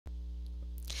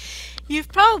You've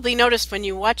probably noticed when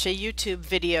you watch a YouTube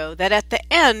video that at the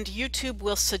end, YouTube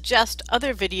will suggest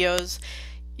other videos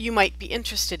you might be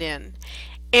interested in.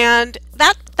 And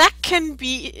that can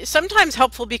be sometimes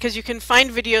helpful because you can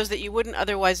find videos that you wouldn't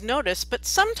otherwise notice, but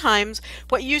sometimes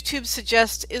what YouTube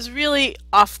suggests is really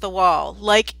off the wall.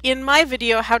 Like in my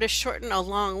video, How to Shorten a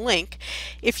Long Link,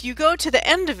 if you go to the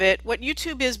end of it, what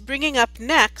YouTube is bringing up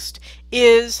next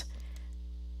is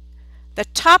the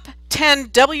top 10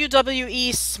 WWE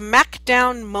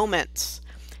SmackDown moments.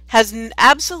 Has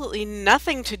absolutely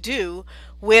nothing to do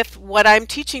with what I'm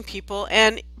teaching people,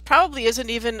 and probably isn't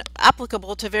even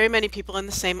applicable to very many people in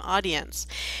the same audience.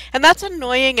 And that's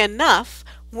annoying enough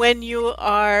when you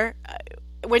are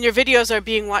when your videos are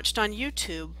being watched on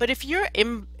YouTube. But if you're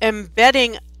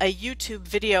embedding a YouTube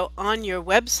video on your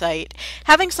website,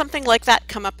 having something like that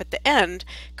come up at the end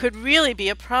could really be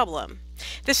a problem.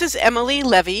 This is Emily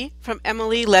Levy from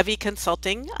Emily Levy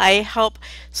Consulting. I help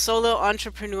solo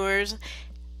entrepreneurs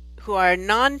who are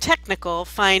non-technical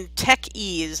find tech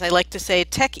ease. I like to say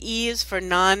tech ease for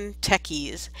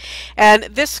non-techies. And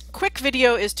this quick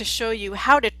video is to show you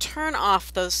how to turn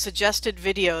off those suggested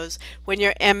videos when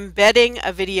you're embedding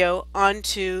a video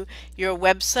onto your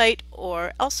website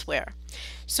or elsewhere.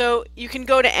 So you can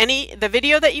go to the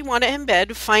video that you want to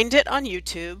embed, find it on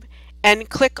YouTube, and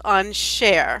click on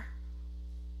Share.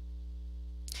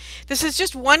 This is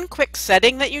just one quick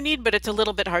setting that you need, but it's a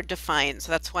little bit hard to find, so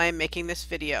that's why I'm making this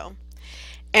video.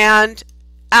 And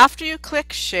after you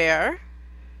click Share,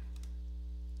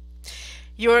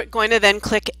 you're going to then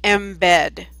click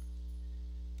Embed.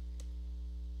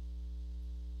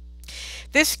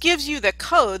 This gives you the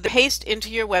code to paste into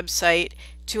your website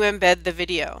to embed the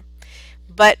video.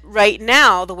 But right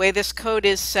now, the way this code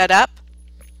is set up,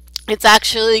 it's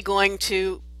actually going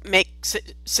to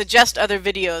suggest other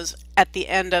videos at the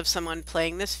end of someone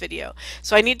playing this video.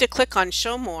 So I need to click on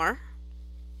Show More,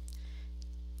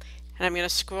 and I'm going to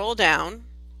scroll down.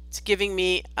 It's giving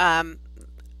me the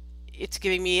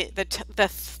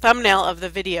thumbnail of the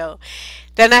video.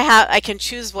 Then I can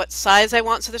choose what size I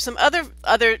want. So there's some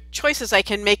other choices I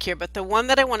can make here, but the one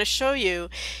that I want to show you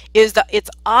is that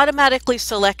it's automatically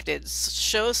selected.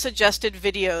 Show suggested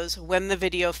videos when the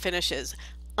video finishes.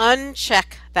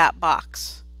 Uncheck that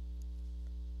box.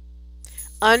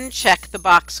 Uncheck the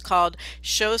box called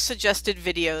Show Suggested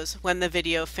Videos when the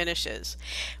video finishes.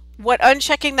 What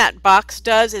unchecking that box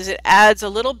does is it adds a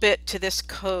little bit to this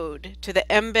code, to the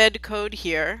embed code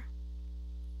here,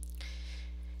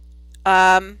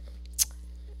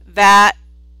 that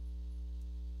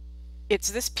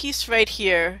it's this piece right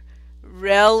here,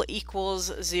 rel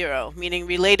equals 0, meaning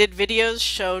related videos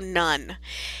show none.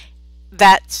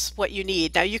 That's what you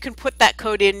need. Now you can put that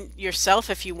code in yourself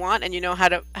if you want, and you know how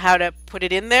to put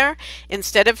it in there.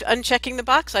 Instead of unchecking the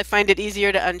box, I find it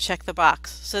easier to uncheck the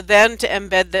box. So then to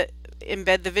embed the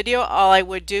video, all I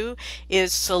would do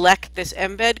is select this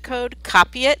embed code,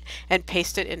 copy it, and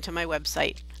paste it into my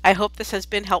website. I hope this has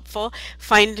been helpful.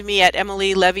 Find me at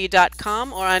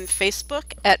emilylevy.com or on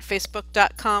Facebook at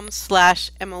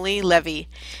facebook.com/emilylevy.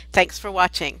 Thanks for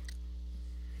watching.